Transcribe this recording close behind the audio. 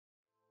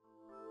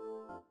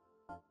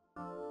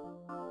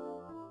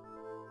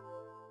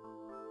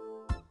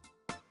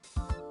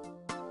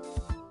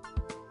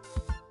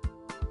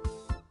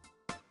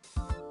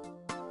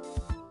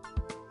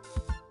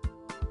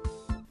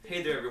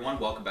Hey there everyone,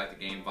 welcome back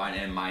to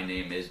GameVine, and my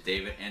name is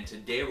David, and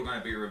today we're going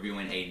to be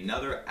reviewing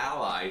another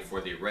ally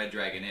for the Red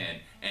Dragon Inn,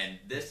 and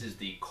this is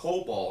the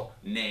Cobalt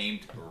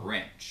named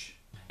Wrench.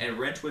 And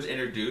Wrench was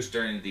introduced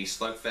during the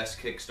Slugfest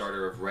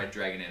Kickstarter of Red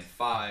Dragon Inn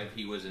 5.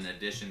 He was an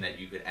addition that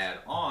you could add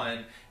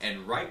on,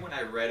 and right when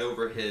I read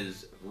over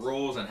his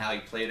rules and how he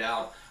played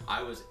out,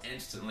 I was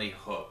instantly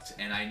hooked,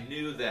 and I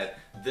knew that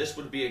this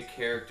would be a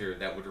character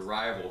that would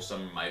rival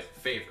some of my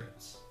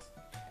favorites.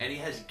 And he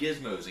has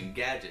gizmos and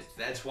gadgets.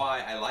 That's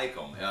why I like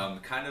him.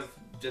 Kind of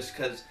just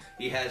because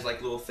he has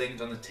like little things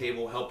on the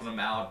table helping him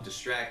out,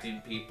 distracting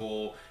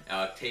people,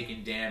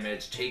 taking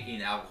damage,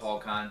 taking alcohol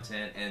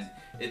content, and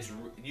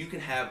you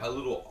can have a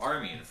little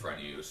army in front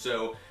of you.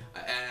 So,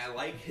 and I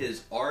like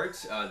his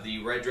art. The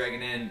Red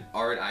Dragon Inn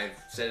art,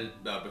 I've said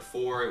it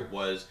before, it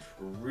was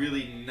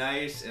really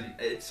nice, and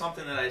it's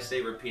something that I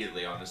say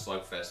repeatedly on the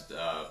Slugfest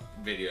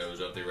videos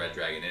of the Red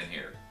Dragon Inn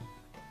here.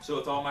 So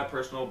with all my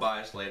personal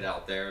bias laid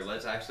out there,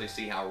 let's actually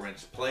see how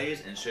Wrench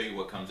plays and show you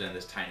what comes in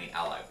this tiny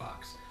ally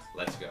box.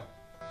 Let's go.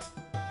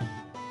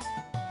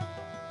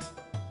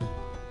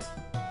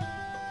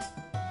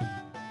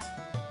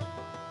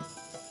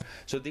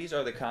 So these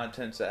are the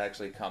contents that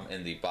actually come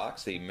in the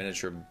box, the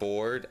miniature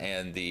board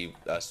and the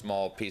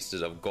small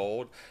pieces of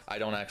gold. I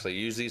don't actually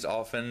use these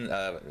often,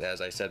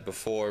 as I said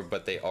before,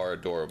 but they are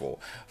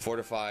adorable.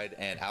 Fortified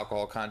and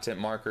alcohol content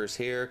markers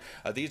here.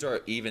 These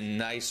are even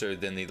nicer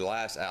than the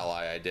last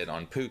ally I did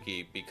on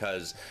Pookie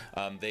because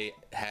they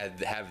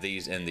have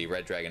these in the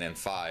Red Dragon Inn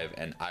 5,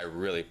 and I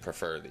really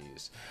prefer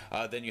these.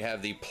 Then you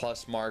have the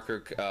plus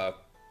marker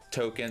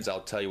tokens.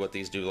 I'll tell you what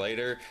these do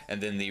later, and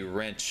then the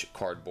wrench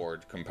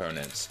cardboard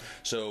components.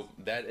 So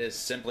that is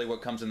simply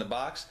what comes in the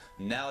box.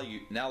 Now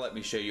let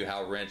me show you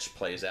how Wrench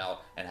plays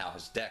out and how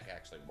his deck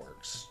actually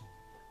works.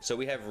 So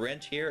we have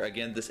Wrench here.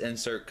 Again, this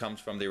insert comes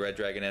from the Red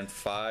Dragon Inn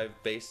 5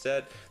 base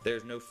set.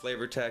 There's no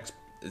flavor text,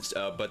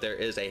 but there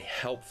is a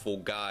helpful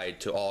guide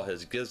to all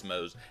his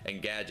gizmos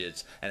and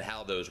gadgets and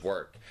how those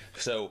work.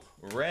 So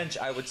Wrench,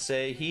 I would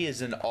say he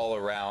is an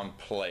all-around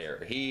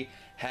player. He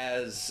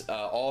has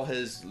all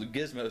his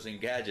gizmos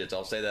and gadgets,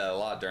 I'll say that a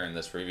lot during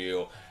this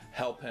review,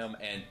 help him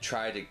and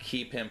try to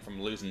keep him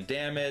from losing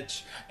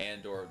damage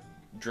and or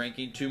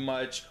drinking too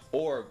much,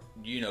 or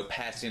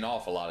passing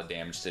off a lot of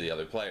damage to the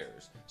other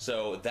players.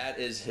 So that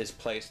is his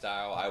play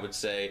style. I would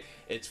say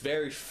it's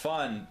very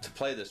fun to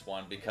play this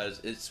one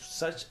because it's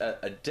such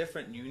a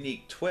different,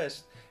 unique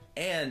twist,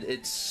 and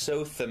it's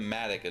so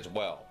thematic as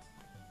well.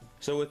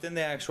 So within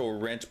the actual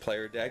Wrench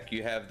player deck,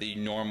 you have the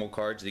normal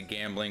cards, the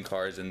gambling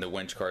cards, and the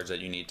winch cards that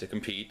you need to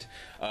compete.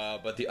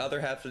 But the other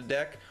half of the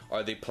deck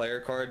are the player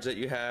cards that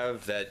you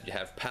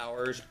have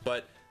powers,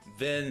 but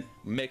then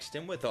mixed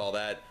in with all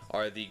that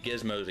are the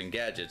gizmos and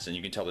gadgets, and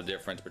you can tell the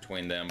difference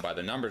between them by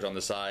the numbers on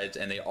the sides,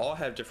 and they all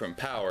have different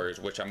powers,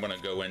 which I'm going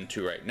to go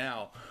into right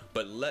now,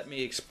 but let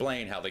me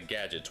explain how the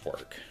gadgets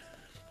work.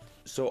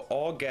 So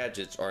all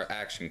gadgets are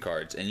action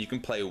cards, and you can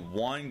play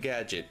one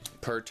gadget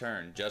per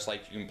turn, just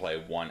like you can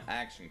play one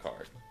action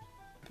card.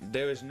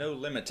 There is no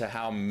limit to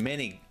how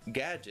many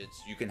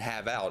gadgets you can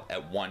have out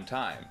at one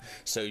time,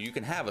 so you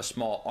can have a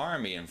small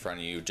army in front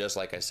of you, just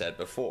like I said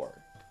before.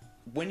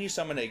 When you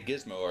summon a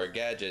gizmo or a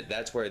gadget,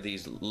 that's where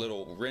these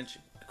little wrench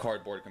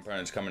cardboard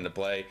components come into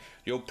play.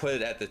 You'll put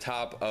it at the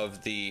top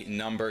of the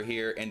number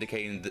here,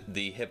 indicating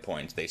the hit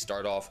points. They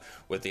start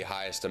off with the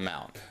highest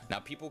amount. Now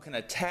people can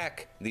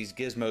attack these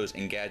gizmos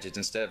and gadgets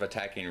instead of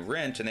attacking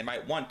Wrench, and they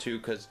might want to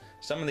because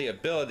some of the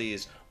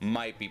abilities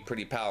might be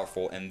pretty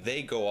powerful, and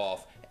they go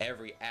off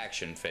every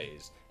action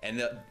phase.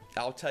 And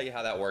I'll tell you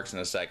how that works in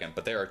a second,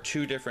 but there are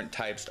two different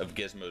types of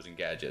gizmos and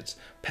gadgets.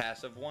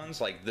 Passive ones,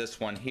 like this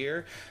one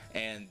here,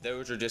 and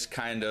those are just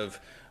kind of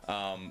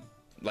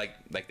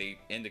like they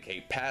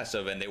indicate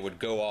passive, and they would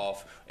go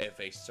off if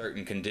a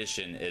certain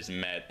condition is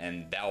met,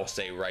 and that'll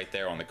say right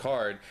there on the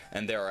card.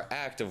 And there are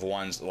active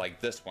ones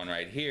like this one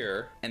right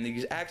here, and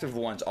these active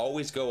ones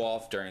always go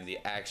off during the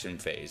action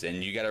phase,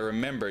 and you got to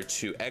remember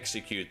to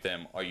execute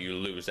them or you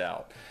lose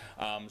out.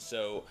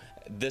 So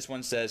this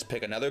one says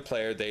pick another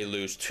player, they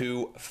lose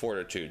 2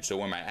 fortitude. So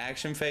when my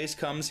action phase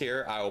comes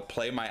here, I will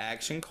play my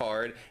action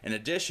card in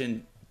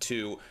addition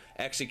to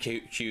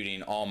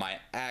executing all my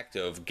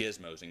active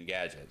gizmos and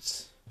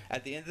gadgets.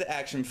 At the end of the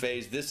action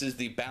phase, this is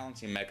the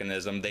balancing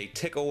mechanism. They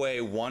tick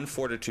away 1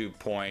 fortitude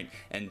point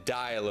and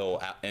die a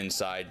little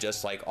inside,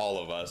 just like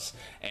all of us.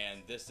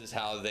 And this is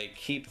how they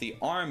keep the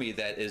army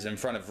that is in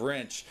front of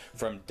Wrench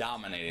from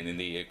dominating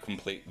the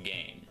complete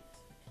game.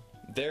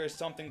 There is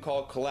something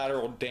called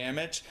collateral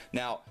damage.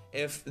 Now,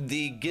 if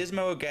the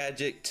gizmo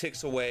gadget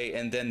ticks away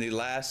and then the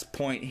last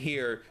point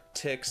here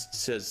ticks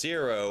to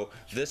 0,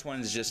 this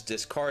one is just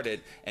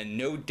discarded and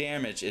no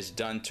damage is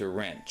done to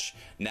Wrench.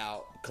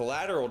 Now,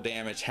 collateral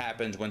damage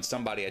happens when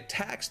somebody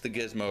attacks the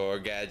gizmo or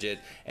gadget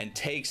and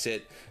takes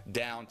it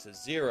down to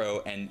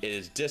 0 and it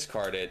is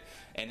discarded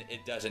and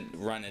it doesn't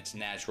run its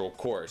natural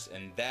course,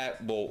 and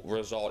that will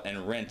result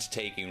in Wrench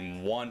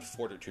taking 1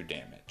 fortitude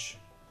damage.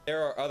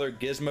 There are other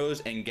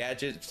gizmos and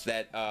gadgets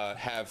that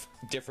have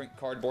different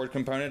cardboard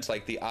components,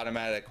 like the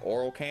automatic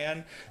oral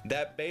can,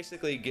 that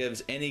basically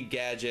gives any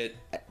gadget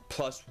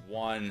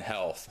 +1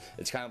 health.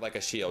 It's kind of like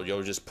a shield.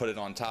 You'll just put it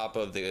on top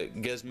of the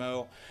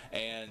gizmo,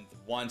 and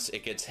once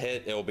it gets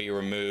hit, it will be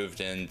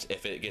removed. And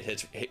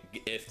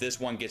if this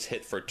one gets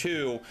hit for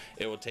 2,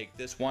 it will take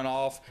this one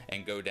off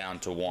and go down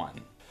to 1.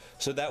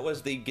 So that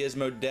was the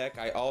gizmo deck.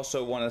 I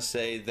also want to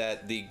say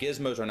that the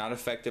gizmos are not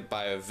affected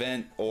by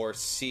event or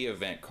C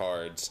event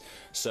cards.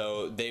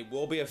 So they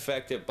will be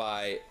affected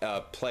by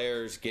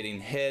players getting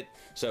hit.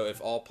 So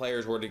if all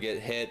players were to get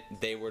hit,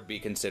 they would be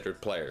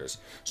considered players.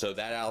 So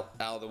that out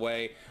of the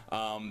way.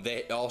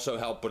 They also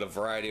help with a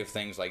variety of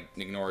things like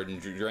ignoring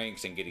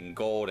drinks and getting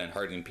gold and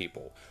hurting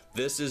people.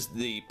 This is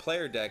the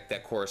player deck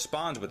that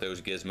corresponds with those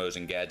gizmos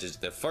and gadgets.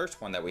 The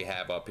first one that we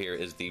have up here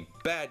is the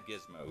bad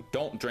gizmo.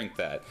 Don't drink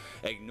that.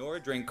 Ignore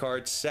drink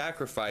cards,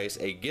 sacrifice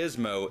a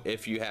gizmo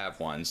if you have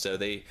one. So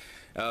that's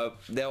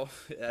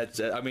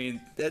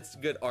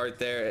good art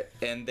there,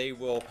 and they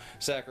will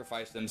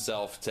sacrifice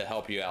themselves to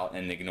help you out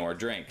and ignore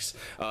drinks.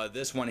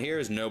 This one here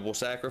is noble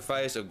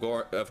sacrifice.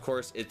 Of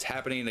course, it's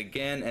happening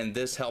again, and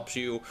this helps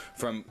you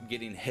from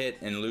getting hit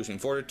and losing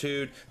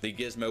fortitude. The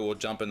gizmo will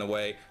jump in the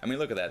way. I mean,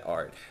 look at that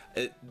art.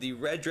 The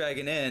red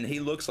dragon he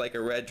looks like a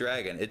red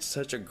dragon. It's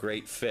such a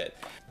great fit.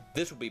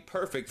 This will be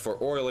perfect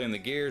for oiling the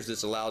gears.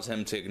 This allows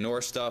him to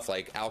ignore stuff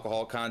like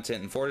alcohol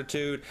content and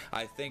fortitude.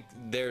 I think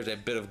there's a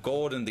bit of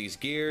gold in these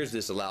gears.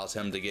 This allows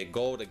him to get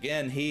gold.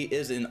 Again, he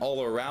is an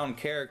all-around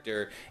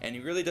character, and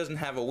he really doesn't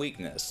have a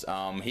weakness.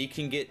 He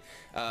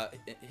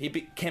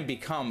can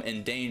become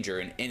in danger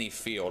in any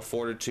field,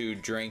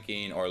 fortitude,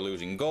 drinking, or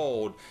losing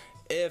gold,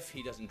 if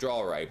he doesn't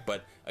draw right.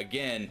 But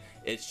again,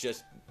 it's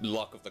just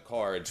luck of the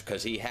cards,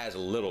 because he has a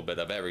little bit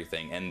of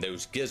everything, and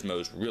those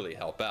gizmos really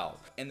help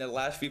out. And the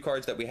last few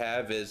cards that we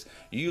have is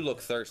you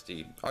look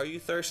thirsty. Are you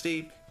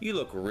thirsty? You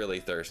look really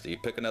thirsty.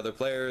 Pick another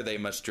player. They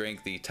must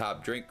drink the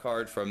top drink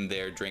card from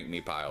their drink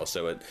me pile.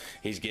 So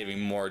he's giving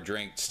more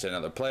drinks to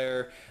another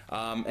player.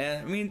 And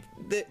I mean,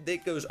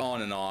 it goes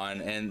on,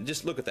 and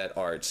just look at that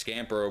art.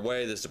 Scamper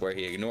away. This is where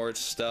he ignores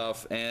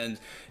stuff, and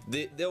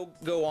they'll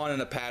go on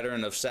in a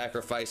pattern of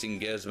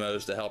sacrificing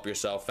gizmos to help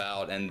yourself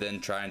out, and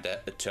then trying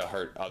to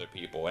hurt other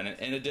people. And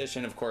in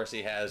addition, of course,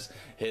 he has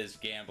his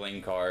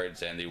gambling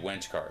cards and the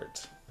winch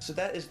cards. So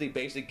that is the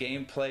basic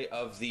gameplay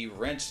of the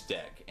wrench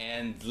deck,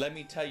 and let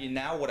me tell you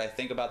now what I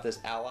think about this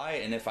ally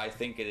and if I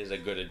think it is a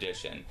good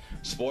addition.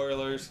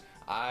 Spoilers,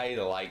 I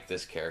like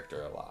this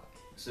character a lot.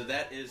 So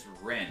that is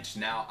wrench.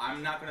 Now,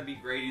 I'm not going to be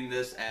grading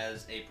this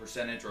as a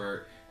percentage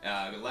or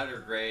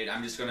letter grade.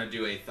 I'm just going to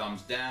do a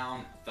thumbs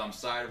down, thumbs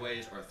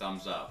sideways, or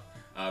thumbs up.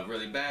 A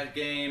really bad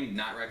game,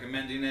 not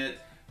recommending it.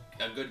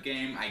 A good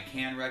game, I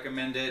can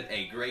recommend it.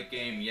 A great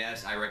game,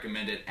 yes, I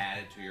recommend it. Add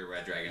it to your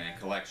Red Dragon Inn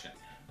collection.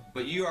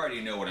 But you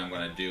already know what I'm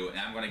going to do, and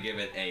I'm going to give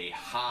it a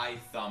high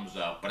thumbs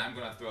up, but I'm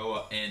going to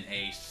throw in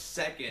a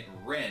second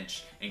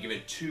wrench and give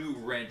it 2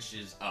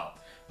 wrenches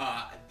up.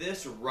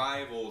 This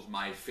rivals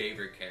my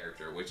favorite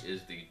character, which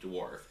is the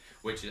dwarf,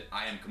 which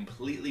I am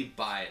completely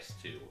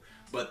biased to.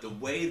 But the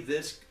way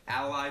this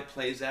ally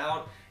plays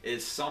out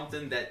is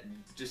something that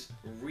just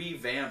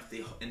revamped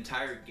the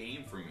entire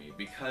game for me,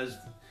 because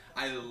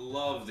I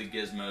love the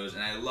gizmos,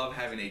 and I love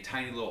having a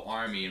tiny little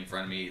army in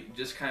front of me.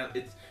 Just kind of,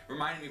 it's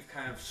reminding me of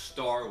kind of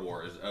Star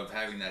Wars, of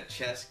having that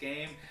chess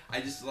game.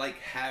 I just like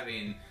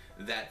having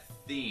that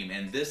theme,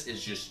 and this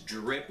is just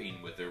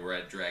dripping with the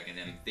Red Dragon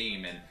Inn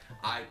theme, and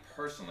I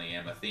personally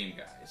am a theme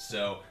guy.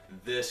 So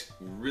this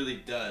really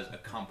does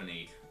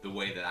accompany the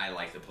way that I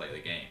like to play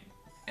the game.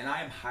 And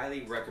I am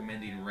highly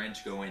recommending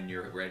wrench go in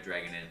your Red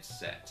Dragon Inn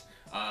set.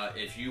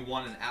 If you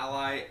want an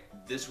ally,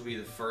 this would be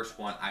the first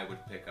one I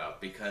would pick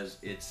up, because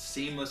it's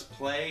seamless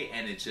play,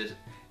 and it's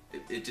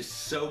just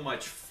so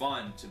much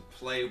fun to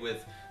play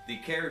with the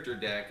character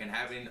deck and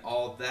having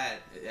all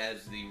that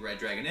as the Red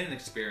Dragon Inn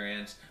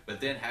experience,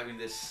 but then having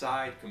this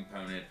side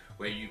component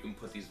where you can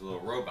put these little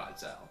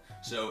robots out.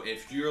 So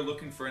if you're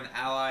looking for an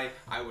ally,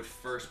 I would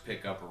first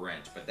pick up a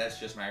wrench, but that's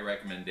just my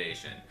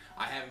recommendation.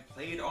 I haven't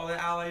played all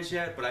the allies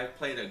yet, but I've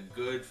played a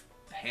good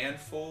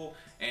handful,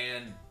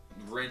 and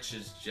wrench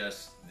is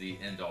just the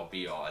end-all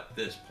be-all at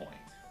this point.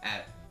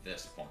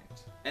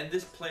 And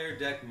this player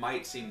deck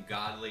might seem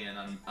godly and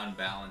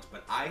unbalanced,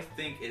 but I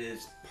think it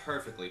is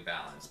perfectly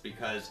balanced,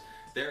 because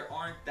there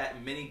aren't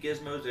that many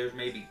gizmos. There's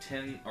maybe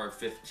 10 or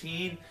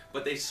 15,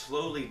 but they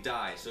slowly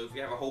die. So if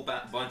you have a whole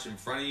bunch in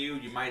front of you,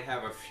 you might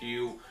have a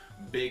few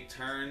big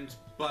turns,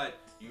 but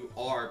you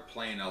are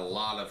playing a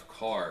lot of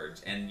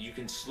cards, and you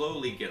can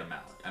slowly get them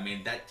out. I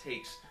mean, that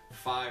takes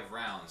 5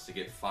 rounds to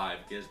get 5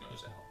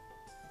 gizmos out.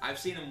 I've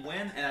seen him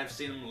win, and I've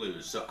seen him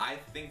lose, so I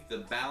think the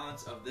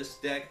balance of this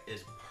deck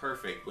is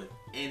perfect with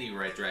any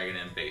Red Dragon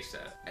Inn base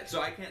set.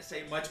 So I can't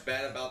say much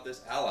bad about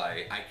this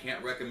ally. I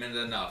can't recommend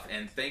it enough,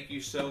 and thank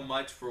you so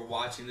much for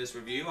watching this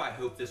review. I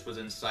hope this was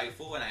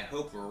insightful, and I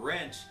hope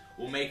Wrench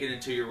will make it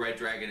into your Red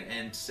Dragon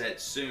Inn set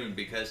soon,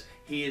 because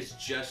he is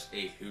just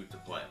a hoot to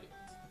play.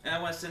 And I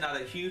want to send out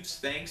a huge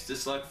thanks to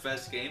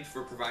Slugfest Games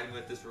for providing me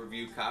with this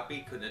review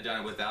copy. Couldn't have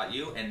done it without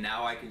you, and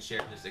now I can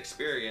share this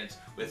experience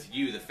with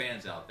you, the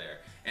fans out there.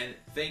 And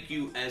thank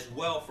you as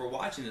well for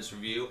watching this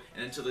review,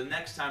 and until the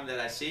next time that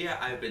I see you,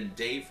 I've been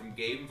Dave from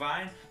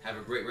Gamevine. Have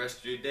a great rest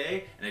of your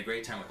day, and a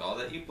great time with all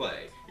that you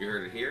play. You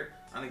heard it here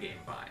on the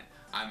Gamevine.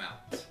 I'm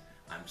out.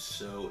 I'm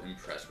so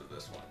impressed with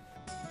this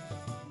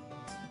one.